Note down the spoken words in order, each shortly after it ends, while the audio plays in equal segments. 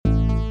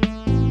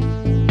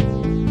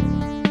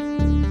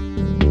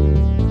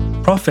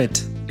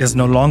Profit is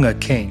no longer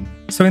king.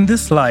 So in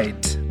this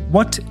light,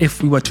 what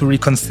if we were to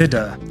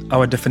reconsider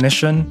our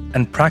definition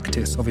and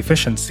practice of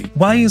efficiency?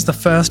 Why is the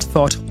first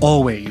thought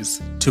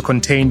always to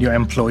contain your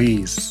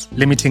employees,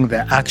 limiting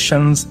their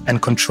actions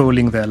and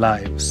controlling their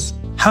lives?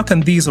 How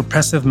can these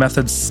oppressive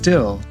methods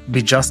still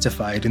be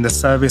justified in the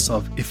service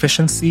of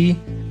efficiency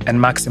and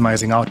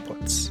maximizing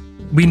outputs?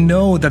 We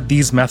know that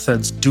these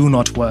methods do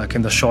not work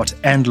in the short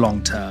and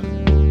long term.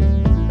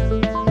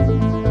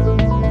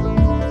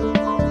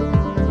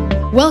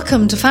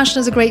 Welcome to Fashion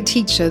as a Great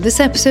Teacher.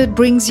 This episode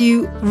brings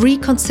you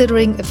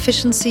Reconsidering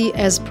Efficiency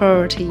as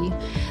Priority,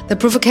 the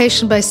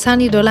Provocation by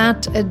Sunny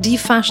Dolat, a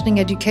defashioning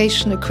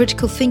education, a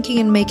critical thinking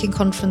and making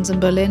conference in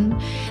Berlin,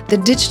 the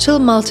digital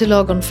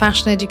Multilogue on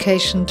fashion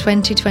education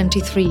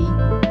 2023.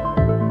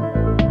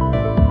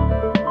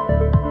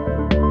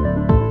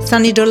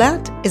 Sunny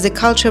Dolat is a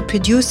cultural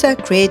producer,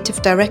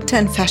 creative director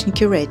and fashion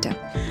curator.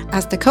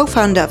 As the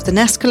co-founder of the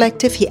Nest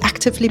Collective, he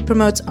actively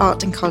promotes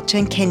art and culture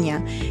in Kenya.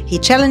 He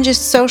challenges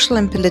social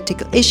and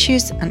political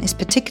issues and is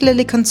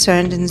particularly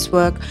concerned in his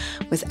work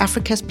with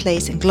Africa's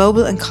place in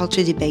global and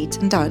cultural debates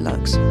and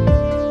dialogues.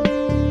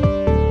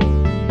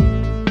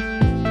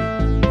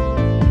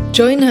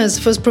 Join us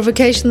for a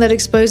provocation that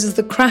exposes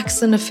the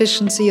cracks in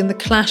efficiency and the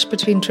clash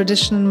between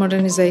tradition and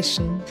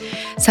modernization.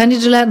 Sunny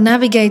Dolat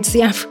navigates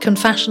the African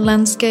fashion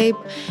landscape,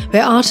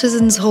 where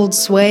artisans hold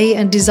sway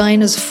and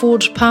designers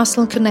forge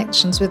personal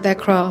connections with their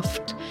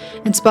craft,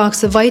 and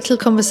sparks a vital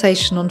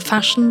conversation on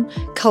fashion,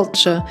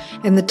 culture,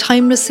 and the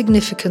timeless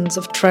significance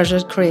of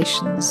treasured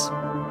creations.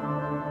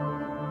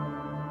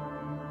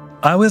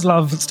 I always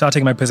love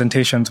starting my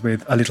presentations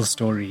with a little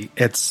story.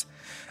 It's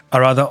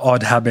a rather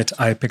odd habit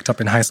I picked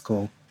up in high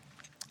school,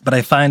 but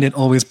I find it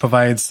always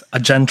provides a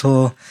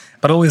gentle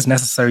but always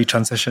necessary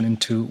transition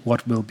into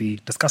what we'll be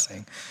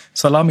discussing.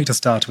 So allow me to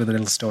start with a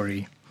little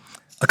story.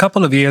 A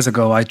couple of years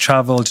ago, I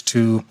traveled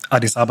to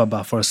Addis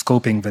Ababa for a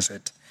scoping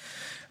visit.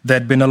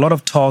 There'd been a lot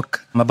of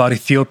talk about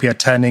Ethiopia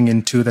turning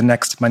into the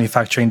next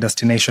manufacturing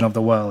destination of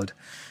the world,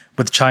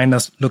 with China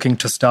looking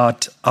to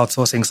start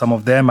outsourcing some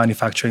of their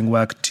manufacturing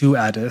work to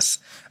Addis,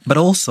 but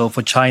also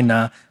for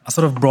China, a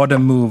sort of broader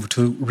move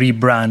to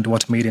rebrand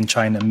what Made in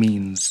China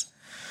means.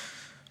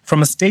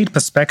 From a state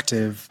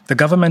perspective, the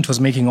government was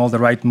making all the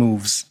right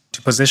moves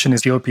to position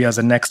Ethiopia as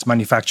a next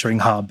manufacturing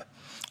hub,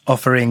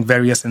 offering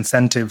various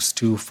incentives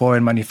to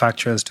foreign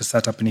manufacturers to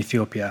set up in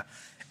Ethiopia.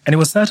 And it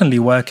was certainly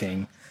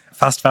working.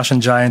 Fast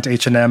fashion giant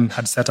H&M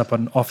had set up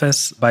an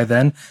office by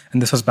then,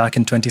 and this was back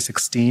in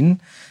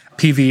 2016.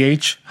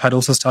 PVH had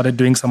also started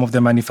doing some of their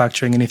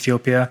manufacturing in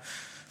Ethiopia.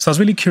 So I was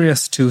really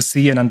curious to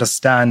see and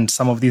understand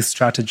some of these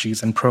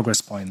strategies and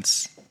progress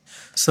points.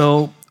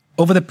 So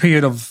over the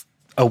period of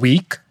a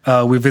week,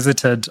 we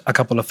visited a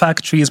couple of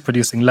factories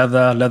producing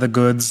leather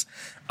goods,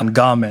 and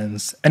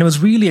garments. And it was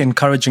really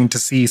encouraging to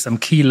see some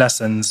key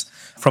lessons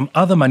from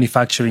other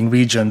manufacturing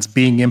regions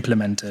being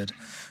implemented.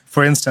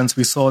 For instance,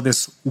 we saw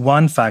this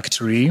one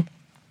factory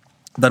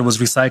that was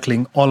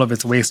recycling all of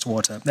its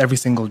wastewater, every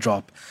single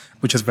drop,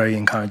 which is very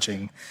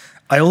encouraging.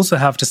 I also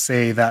have to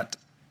say that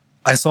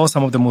I saw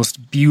some of the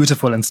most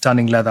beautiful and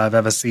stunning leather I've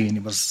ever seen.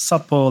 It was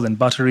supple and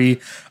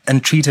buttery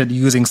and treated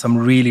using some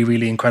really,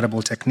 really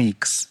incredible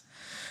techniques.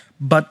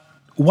 But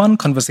one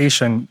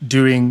conversation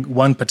during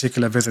one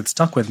particular visit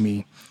stuck with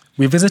me.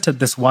 We visited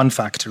this one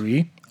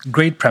factory,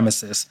 great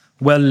premises,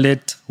 well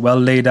lit, well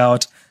laid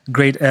out,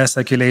 great air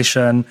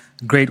circulation,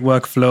 great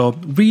workflow,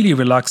 really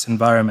relaxed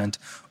environment.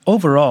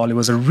 Overall, it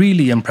was a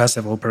really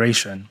impressive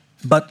operation.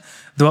 But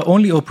they were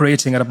only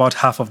operating at about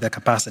half of their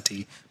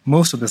capacity.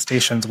 Most of the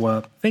stations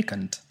were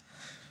vacant.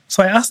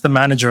 So I asked the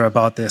manager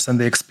about this, and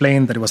they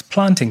explained that it was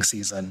planting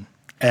season.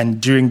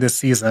 And during this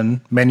season,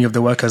 many of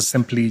the workers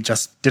simply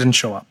just didn't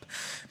show up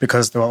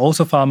because there were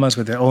also farmers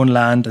with their own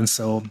land. And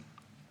so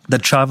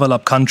they'd travel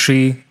up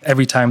country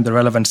every time the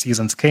relevant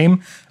seasons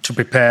came to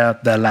prepare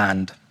their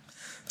land.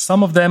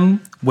 Some of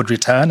them would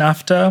return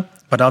after,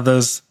 but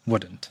others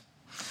wouldn't.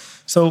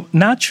 So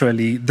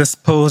naturally, this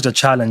posed a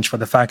challenge for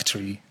the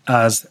factory,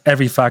 as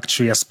every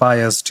factory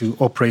aspires to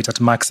operate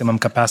at maximum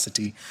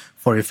capacity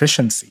for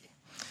efficiency.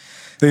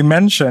 They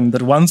mentioned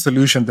that one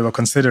solution they were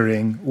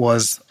considering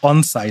was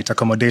on-site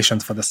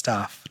accommodations for the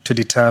staff to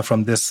deter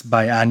from this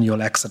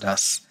biannual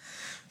exodus.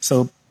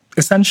 So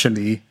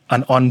essentially,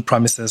 an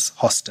on-premises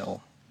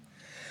hostel.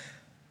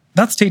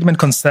 That statement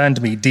concerned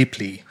me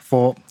deeply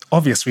for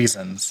obvious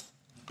reasons,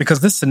 because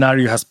this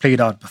scenario has played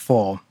out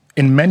before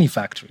in many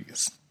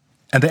factories,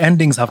 and the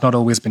endings have not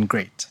always been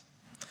great.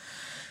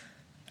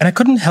 And I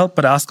couldn't help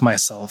but ask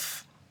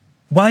myself,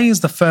 why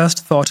is the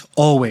first thought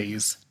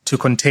always to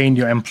contain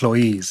your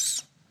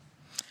employees,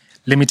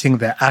 limiting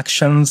their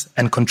actions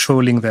and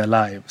controlling their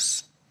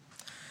lives?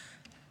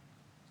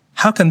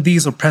 How can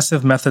these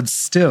oppressive methods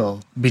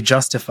still be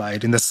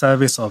justified in the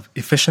service of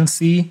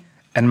efficiency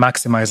and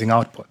maximizing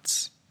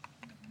outputs?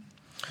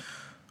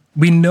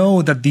 We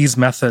know that these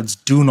methods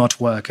do not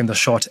work in the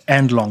short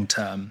and long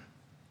term.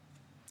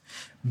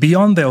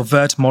 Beyond the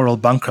overt moral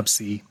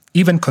bankruptcy,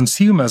 Even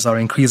consumers are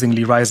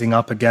increasingly rising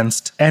up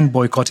against and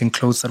boycotting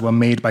clothes that were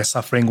made by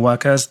suffering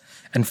workers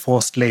and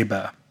forced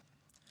labor.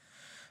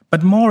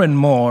 But more and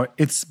more,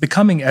 it's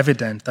becoming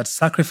evident that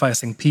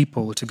sacrificing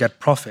people to get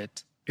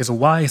profit is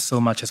why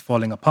so much is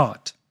falling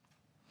apart.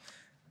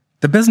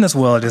 The business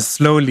world is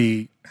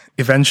slowly,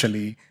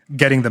 eventually,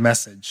 getting the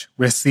message.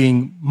 We're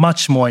seeing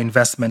much more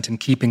investment in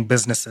keeping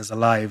businesses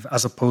alive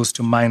as opposed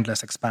to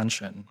mindless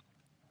expansion.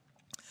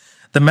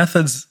 The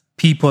methods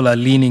people are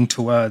leaning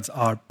towards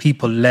are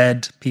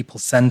people-led,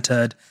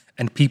 people-centered,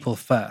 and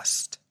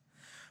people-first.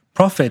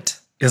 Profit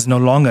is no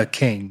longer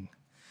king.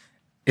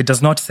 It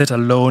does not sit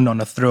alone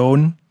on a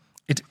throne.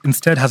 It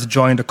instead has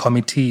joined a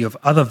committee of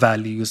other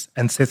values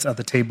and sits at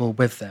the table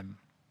with them.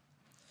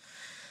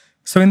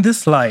 So in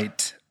this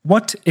light,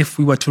 what if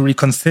we were to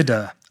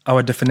reconsider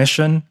our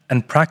definition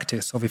and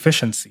practice of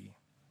efficiency?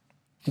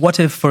 What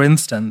if, for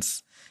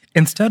instance,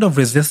 instead of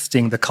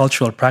resisting the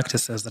cultural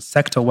practices that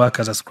sector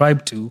workers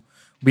ascribe to,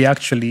 we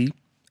actually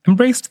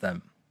embraced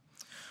them?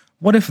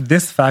 What if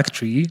this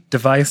factory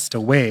devised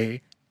a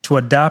way to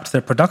adapt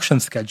their production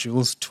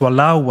schedules to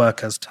allow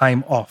workers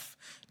time off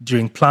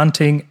during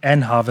planting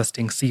and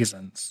harvesting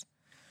seasons?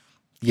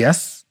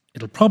 Yes,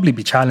 it'll probably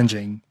be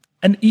challenging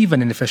and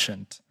even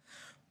inefficient,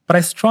 but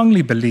I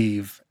strongly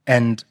believe,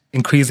 and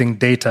increasing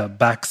data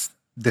backs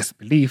this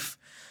belief,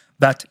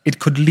 that it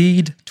could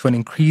lead to an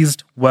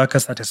increased worker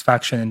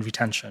satisfaction and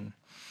retention,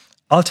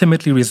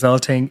 ultimately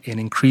resulting in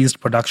increased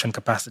production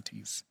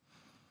capacities.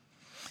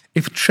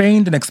 If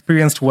trained and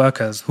experienced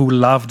workers who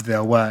loved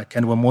their work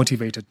and were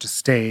motivated to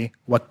stay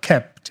were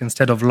kept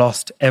instead of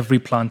lost every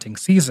planting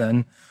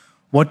season,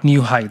 what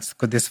new heights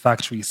could this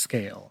factory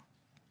scale?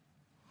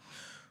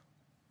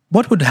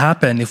 What would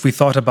happen if we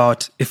thought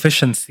about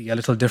efficiency a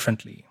little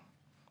differently?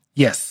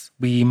 Yes,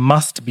 we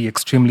must be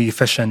extremely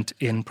efficient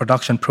in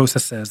production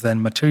processes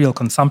and material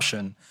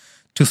consumption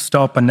to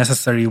stop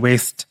unnecessary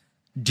waste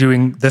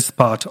during this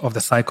part of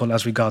the cycle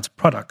as regards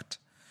product.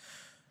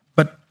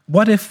 But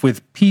what if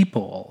with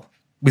people,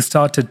 we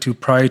started to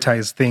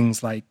prioritize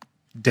things like,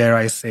 dare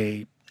I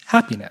say,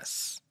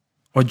 happiness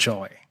or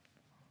joy?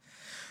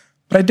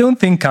 But I don't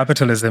think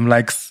capitalism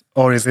likes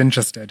or is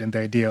interested in the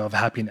idea of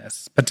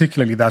happiness,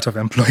 particularly that of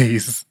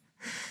employees.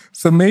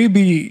 So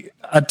maybe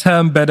a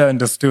term better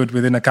understood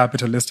within a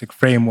capitalistic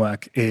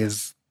framework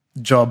is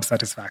job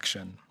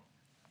satisfaction.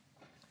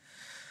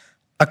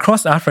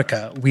 Across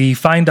Africa, we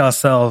find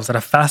ourselves at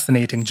a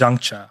fascinating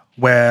juncture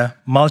where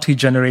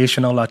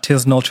multi-generational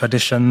artisanal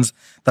traditions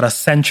that are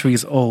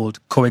centuries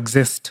old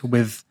coexist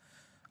with,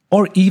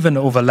 or even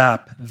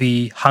overlap,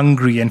 the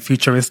hungry and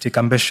futuristic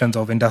ambitions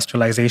of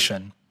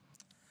industrialization.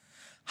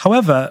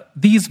 However,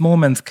 these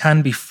moments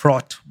can be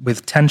fraught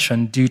with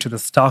tension due to the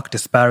stark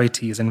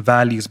disparities in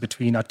values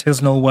between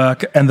artisanal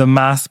work and the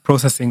mass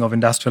processing of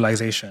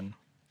industrialization.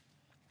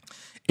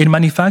 In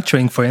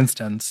manufacturing, for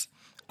instance,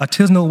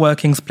 artisanal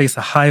workings place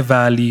a high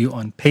value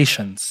on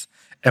patience,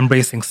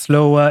 embracing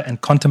slower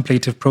and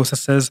contemplative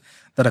processes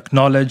that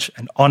acknowledge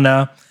and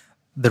honor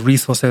the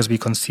resources we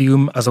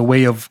consume as a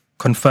way of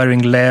conferring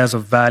layers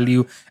of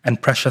value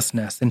and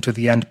preciousness into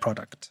the end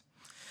product.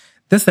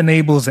 This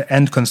enables the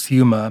end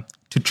consumer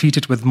to treat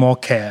it with more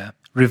care,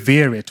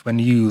 revere it when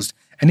used,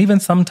 and even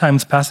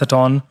sometimes pass it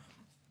on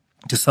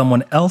to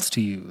someone else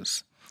to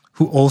use,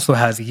 who also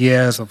has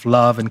years of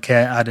love and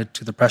care added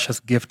to the precious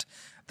gift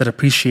that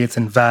appreciates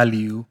in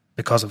value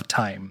because of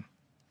time.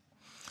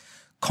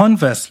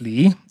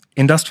 Conversely,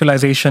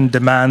 industrialization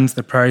demands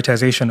the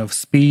prioritization of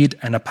speed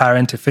and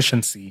apparent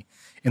efficiency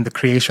in the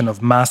creation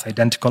of mass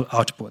identical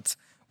outputs,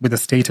 with the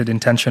stated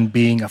intention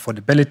being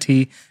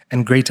affordability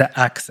and greater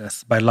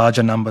access by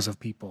larger numbers of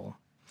people.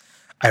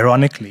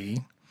 Ironically,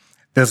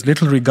 there's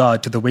little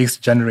regard to the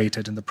waste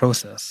generated in the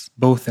process,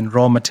 both in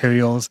raw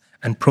materials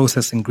and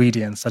process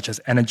ingredients such as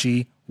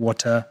energy,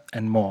 water,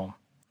 and more.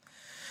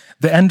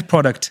 The end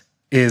product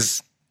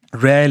is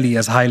rarely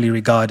as highly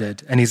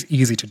regarded and is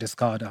easy to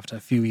discard after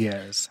a few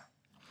years.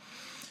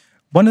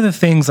 One of the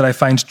things that I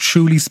find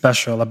truly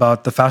special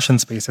about the fashion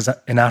space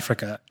in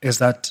Africa is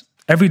that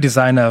every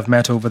designer I've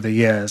met over the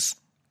years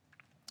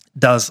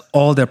does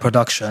all their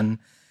production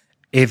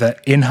either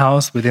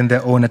in-house within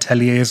their own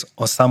ateliers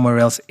or somewhere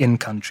else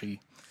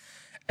in-country.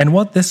 And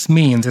what this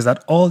means is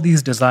that all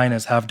these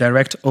designers have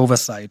direct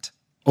oversight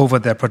over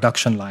their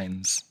production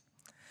lines.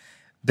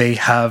 They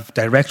have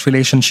direct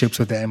relationships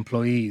with their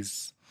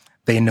employees.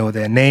 They know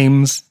their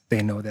names,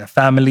 they know their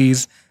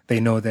families, they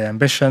know their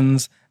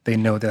ambitions, they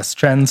know their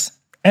strengths,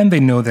 and they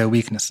know their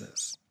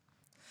weaknesses.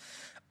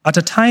 At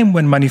a time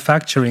when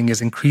manufacturing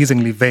is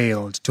increasingly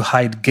veiled to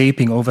hide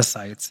gaping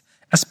oversights,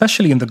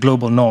 especially in the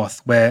global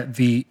north, where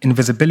the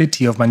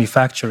invisibility of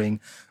manufacturing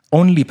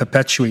only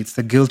perpetuates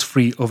the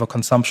guilt-free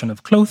overconsumption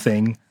of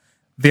clothing,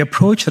 the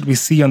approach that we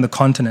see on the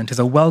continent is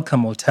a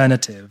welcome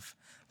alternative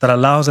that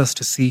allows us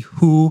to see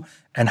who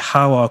and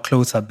how our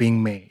clothes are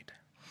being made.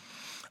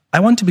 I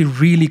want to be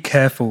really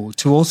careful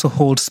to also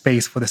hold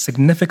space for the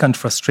significant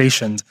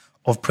frustrations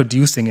of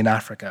producing in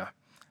Africa.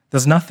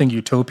 There's nothing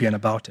utopian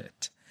about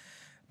it.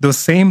 Those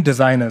same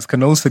designers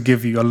can also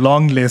give you a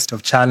long list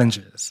of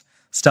challenges,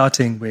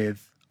 starting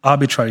with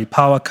arbitrary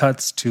power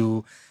cuts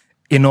to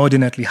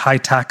inordinately high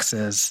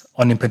taxes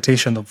on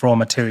importation of raw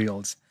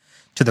materials,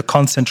 to the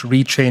constant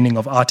retraining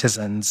of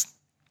artisans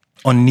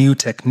on new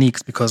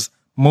techniques, because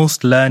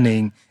most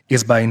learning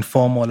is by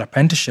informal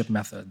apprenticeship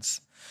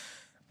methods.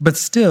 But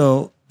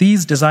still,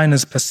 these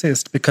designers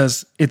persist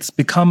because it's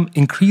become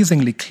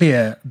increasingly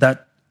clear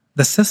that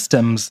the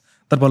systems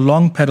that were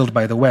long peddled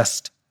by the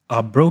West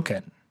are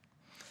broken,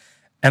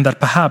 and that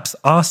perhaps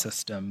our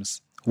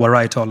systems were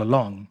right all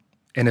along,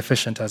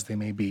 inefficient as they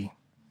may be.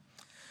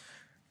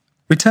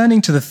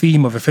 Returning to the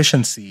theme of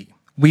efficiency,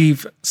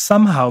 we've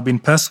somehow been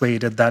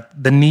persuaded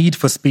that the need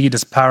for speed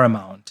is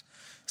paramount,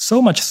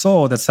 so much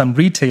so that some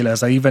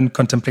retailers are even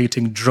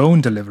contemplating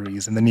drone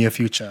deliveries in the near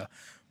future,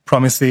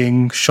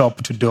 promising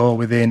shop to door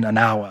within an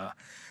hour,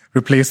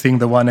 replacing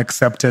the one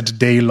accepted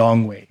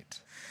day-long wait.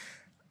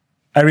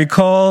 I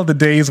recall the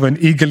days when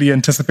eagerly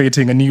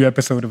anticipating a new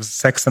episode of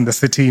Sex and the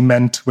City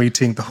meant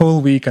waiting the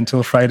whole week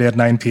until Friday at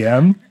 9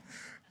 p.m.,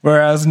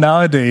 whereas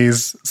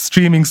nowadays,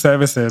 streaming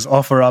services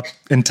offer up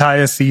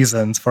entire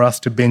seasons for us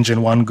to binge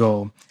in one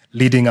go,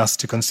 leading us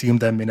to consume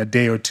them in a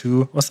day or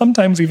two, or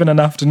sometimes even an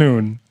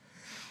afternoon,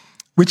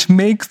 which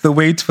makes the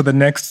wait for the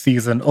next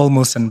season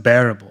almost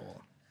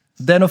unbearable.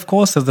 Then, of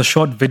course, there's the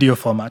short video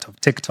format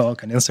of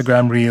TikTok and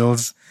Instagram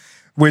Reels,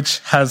 which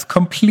has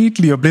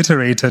completely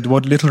obliterated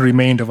what little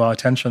remained of our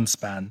attention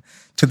span,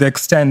 to the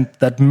extent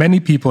that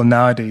many people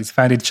nowadays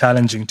find it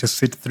challenging to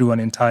sit through an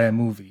entire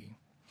movie.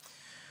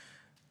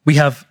 We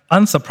have,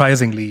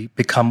 unsurprisingly,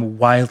 become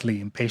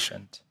wildly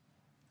impatient.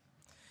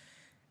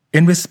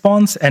 In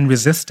response and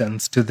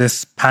resistance to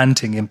this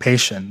panting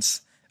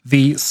impatience,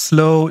 the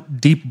slow,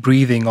 deep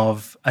breathing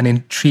of an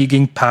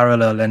intriguing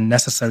parallel and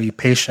necessary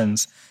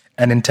patience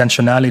and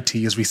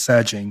intentionality is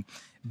resurging,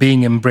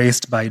 being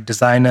embraced by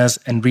designers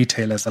and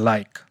retailers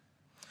alike.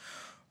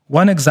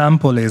 One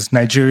example is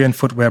Nigerian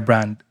footwear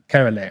brand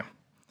Kerele.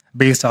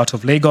 Based out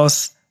of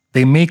Lagos,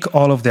 they make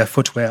all of their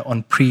footwear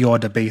on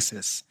pre-order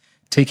basis,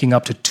 taking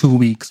up to 2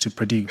 weeks to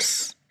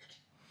produce.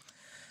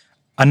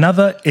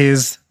 Another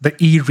is the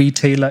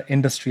e-retailer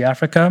Industry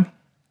Africa,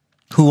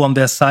 who on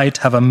their site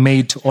have a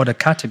made-to-order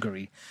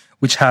category,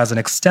 which has an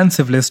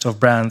extensive list of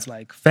brands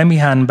like Femi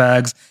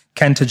Handbags,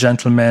 Kente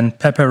Gentlemen,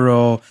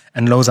 Pepero,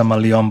 and Loza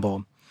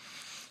Maliombo.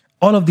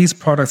 All of these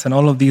products and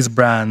all of these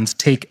brands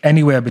take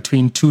anywhere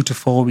between 2 to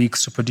 4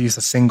 weeks to produce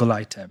a single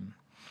item.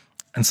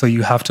 And so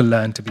you have to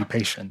learn to be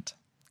patient.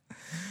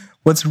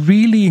 What's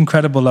really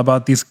incredible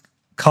about these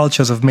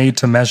cultures of made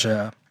to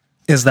measure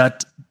is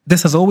that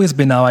this has always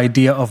been our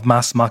idea of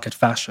mass market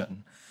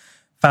fashion.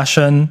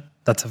 Fashion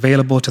that's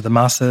available to the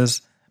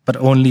masses, but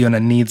only on a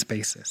needs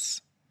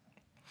basis.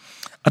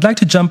 I'd like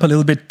to jump a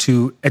little bit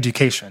to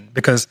education,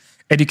 because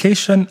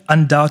education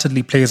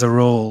undoubtedly plays a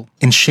role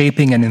in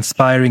shaping and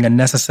inspiring a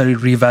necessary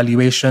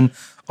reevaluation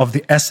of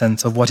the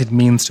essence of what it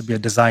means to be a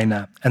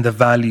designer and the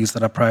values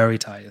that are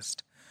prioritized.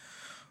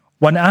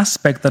 One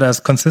aspect that has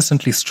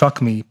consistently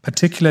struck me,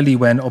 particularly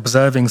when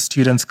observing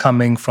students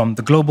coming from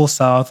the global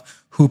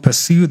south who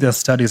pursue their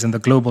studies in the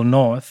global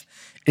north,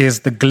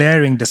 is the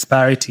glaring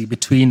disparity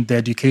between the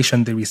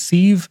education they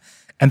receive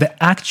and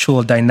the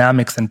actual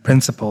dynamics and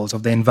principles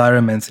of the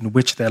environments in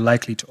which they're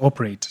likely to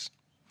operate.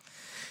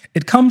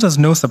 It comes as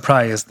no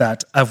surprise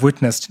that I've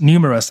witnessed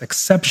numerous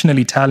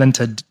exceptionally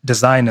talented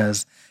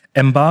designers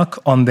embark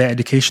on their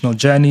educational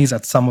journeys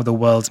at some of the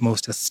world's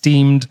most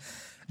esteemed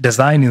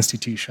design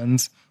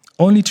institutions,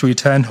 only to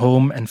return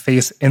home and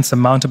face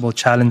insurmountable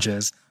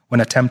challenges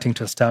when attempting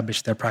to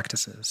establish their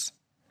practices.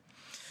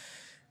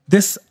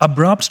 This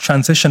abrupt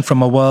transition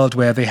from a world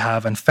where they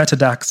have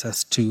unfettered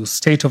access to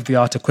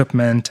state-of-the-art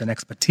equipment and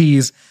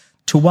expertise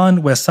to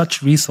one where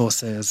such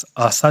resources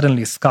are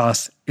suddenly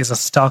scarce is a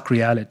stark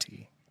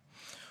reality.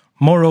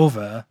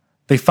 Moreover,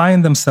 they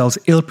find themselves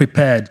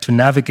ill-prepared to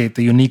navigate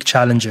the unique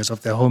challenges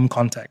of their home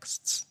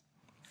contexts,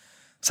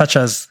 such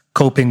as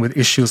coping with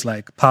issues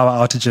like power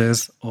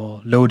outages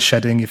or load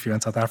shedding if you're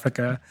in South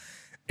Africa,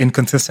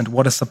 inconsistent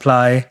water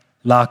supply,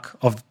 lack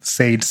of,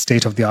 say,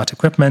 state-of-the-art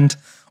equipment,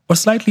 or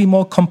slightly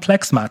more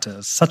complex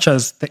matters, such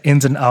as the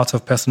ins and outs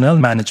of personnel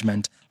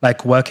management,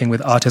 like working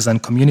with artisan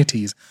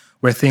communities,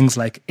 where things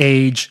like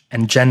age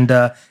and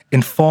gender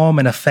inform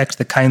and affect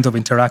the kinds of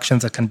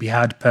interactions that can be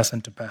had person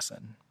to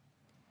person.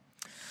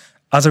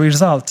 As a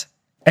result,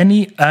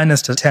 any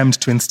earnest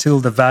attempt to instill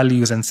the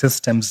values and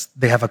systems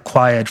they have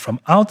acquired from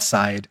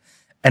outside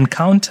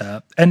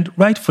encounter, and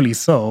rightfully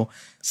so,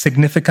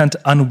 significant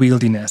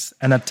unwieldiness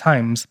and at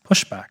times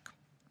pushback.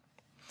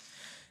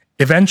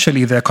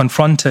 Eventually, they're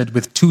confronted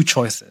with two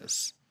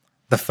choices.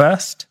 The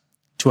first,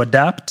 to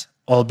adapt,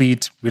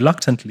 albeit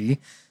reluctantly,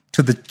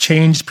 to the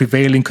changed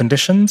prevailing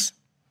conditions,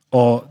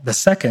 or the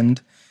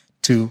second,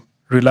 to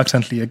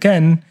reluctantly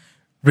again,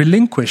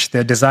 relinquish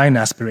their design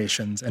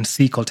aspirations and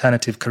seek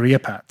alternative career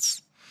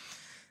paths.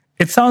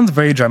 It sounds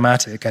very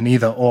dramatic and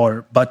either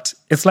or, but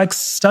it's like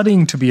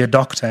studying to be a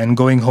doctor and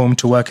going home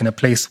to work in a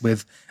place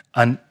with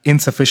an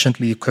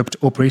insufficiently equipped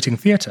operating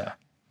theatre,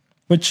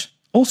 which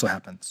also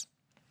happens.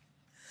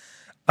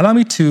 Allow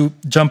me to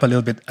jump a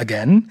little bit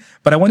again,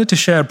 but I wanted to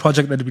share a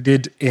project that we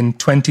did in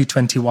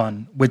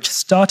 2021, which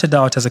started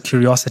out as a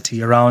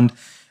curiosity around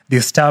the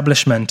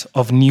establishment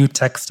of new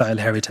textile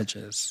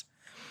heritages.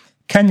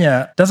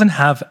 Kenya doesn't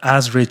have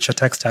as rich a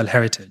textile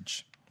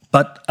heritage,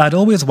 but I'd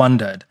always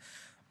wondered,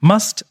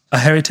 must a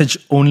heritage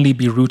only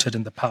be rooted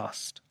in the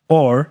past,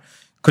 or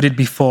could it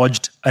be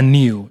forged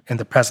anew in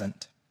the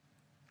present?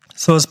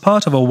 So as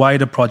part of a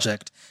wider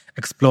project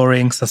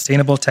exploring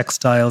sustainable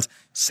textiles,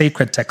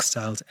 sacred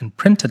textiles, and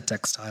printed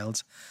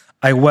textiles,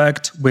 I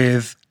worked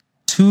with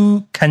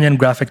 2 Kenyan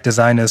graphic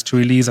designers to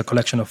release a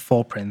collection of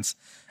 4 prints,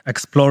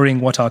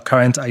 exploring what our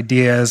current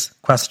ideas,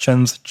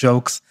 questions,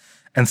 jokes,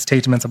 and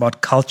statements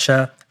about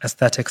culture,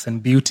 aesthetics,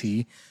 and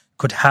beauty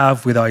could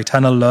have with our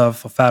eternal love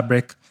for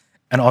fabric,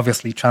 and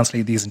obviously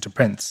translate these into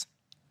prints.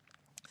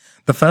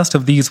 The first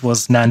of these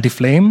was Nandi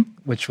Flame,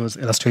 which was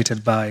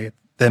illustrated by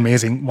the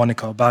amazing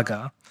Monica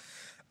Obaga.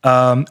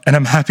 And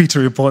I'm happy to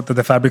report that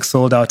the fabric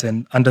sold out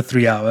in under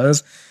 3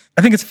 hours.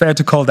 I think it's fair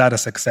to call that a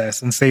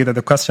success and say that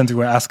the questions we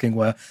were asking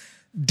were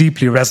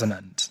deeply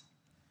resonant.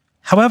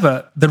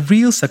 However, the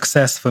real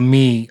success for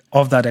me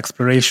of that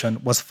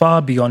exploration was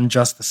far beyond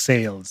just the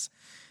sales.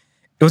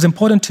 It was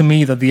important to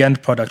me that the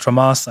end product from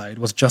our side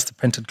was just a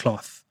printed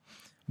cloth,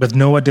 with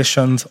no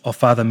additions or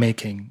further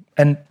making,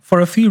 and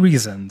for a few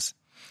reasons.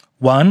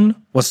 One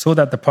was so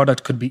that the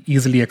product could be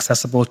easily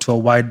accessible to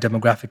a wide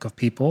demographic of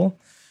people,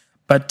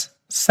 but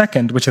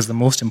second, which is the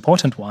most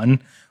important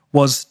one,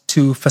 was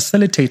to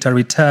facilitate a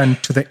return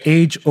to the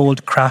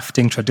age-old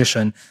crafting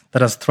tradition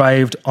that has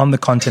thrived on the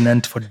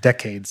continent for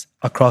decades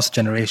across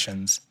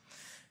generations.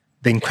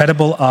 The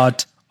incredible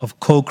art of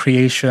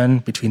co-creation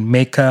between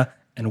maker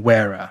and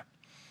wearer,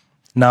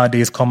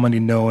 nowadays commonly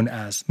known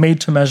as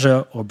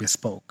made-to-measure or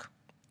bespoke.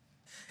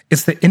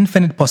 It's the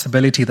infinite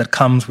possibility that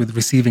comes with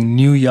receiving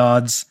new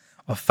yards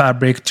of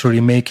fabric to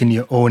remake in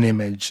your own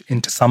image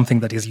into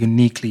something that is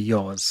uniquely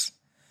yours.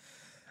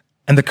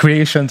 And the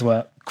creations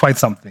were quite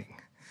something.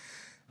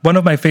 One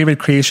of my favorite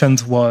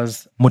creations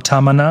was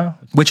Mutamana,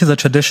 which is a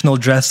traditional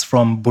dress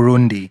from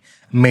Burundi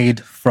made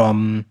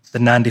from the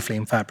Nandi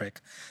Flame fabric.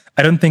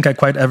 I don't think I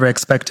quite ever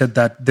expected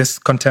that this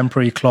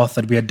contemporary cloth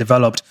that we had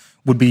developed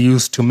would be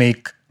used to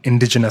make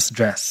indigenous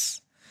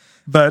dress.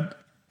 But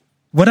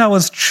what I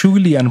was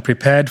truly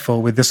unprepared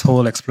for with this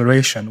whole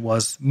exploration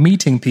was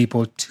meeting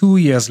people 2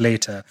 years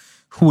later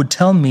who would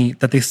tell me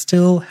that they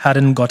still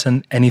hadn't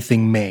gotten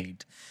anything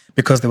made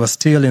because they were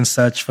still in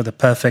search for the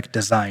perfect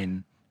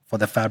design for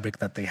the fabric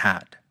that they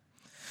had.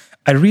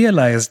 I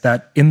realized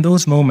that in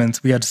those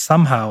moments, we had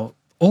somehow,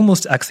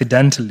 almost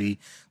accidentally,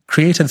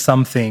 created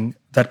something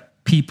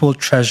that people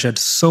treasured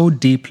so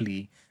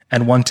deeply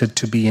and wanted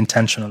to be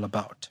intentional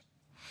about.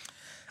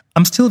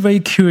 I'm still very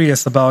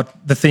curious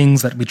about the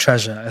things that we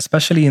treasure,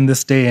 especially in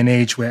this day and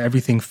age where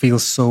everything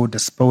feels so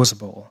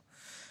disposable.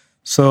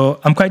 So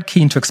I'm quite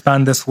keen to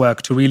expand this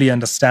work to really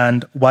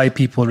understand why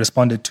people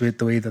responded to it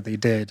the way that they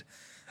did.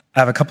 I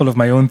have a couple of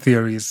my own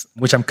theories,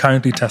 which I'm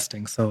currently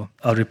testing, so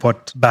I'll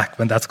report back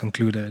when that's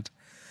concluded.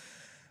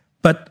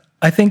 But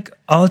I think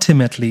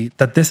ultimately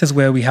that this is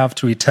where we have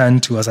to return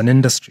to as an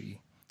industry,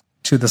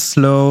 to the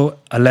slow,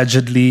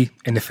 allegedly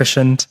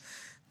inefficient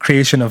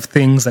creation of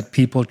things that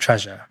people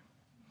treasure.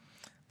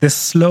 This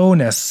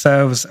slowness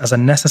serves as a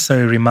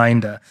necessary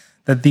reminder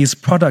that these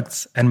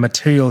products and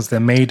materials they're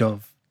made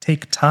of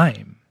take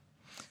time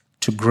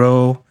to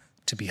grow,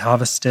 to be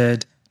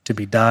harvested, to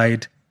be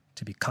dyed,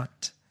 to be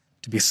cut,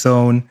 to be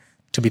sewn,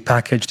 to be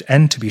packaged,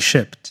 and to be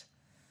shipped.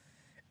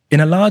 In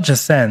a larger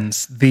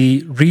sense,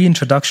 the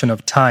reintroduction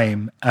of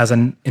time as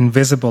an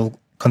invisible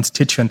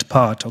constituent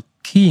part or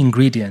key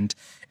ingredient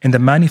in the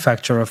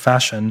manufacture of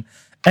fashion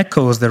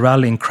echoes the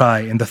rallying cry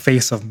in the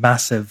face of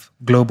massive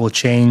global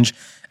change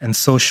and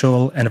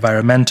social,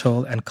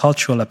 environmental, and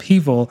cultural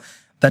upheaval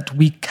that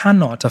we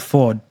cannot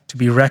afford to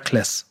be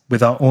reckless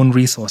with our own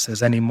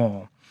resources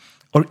anymore,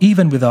 or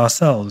even with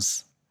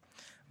ourselves.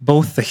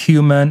 Both the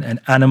human and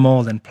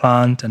animal and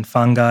plant and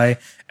fungi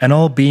and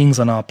all beings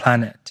on our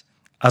planet,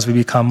 as we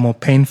become more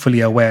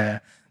painfully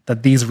aware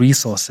that these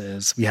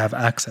resources we have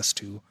access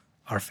to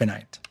are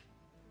finite.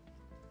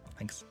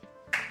 Thanks.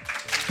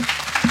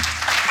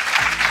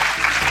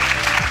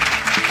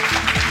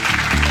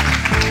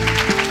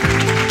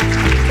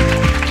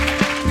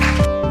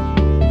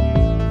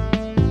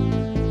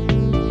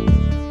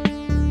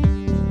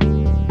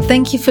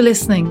 Thank you for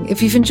listening.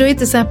 If you've enjoyed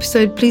this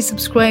episode, please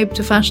subscribe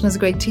to Fashion as a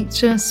Great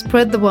Teacher,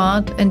 spread the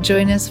word, and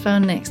join us for our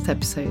next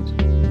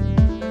episode.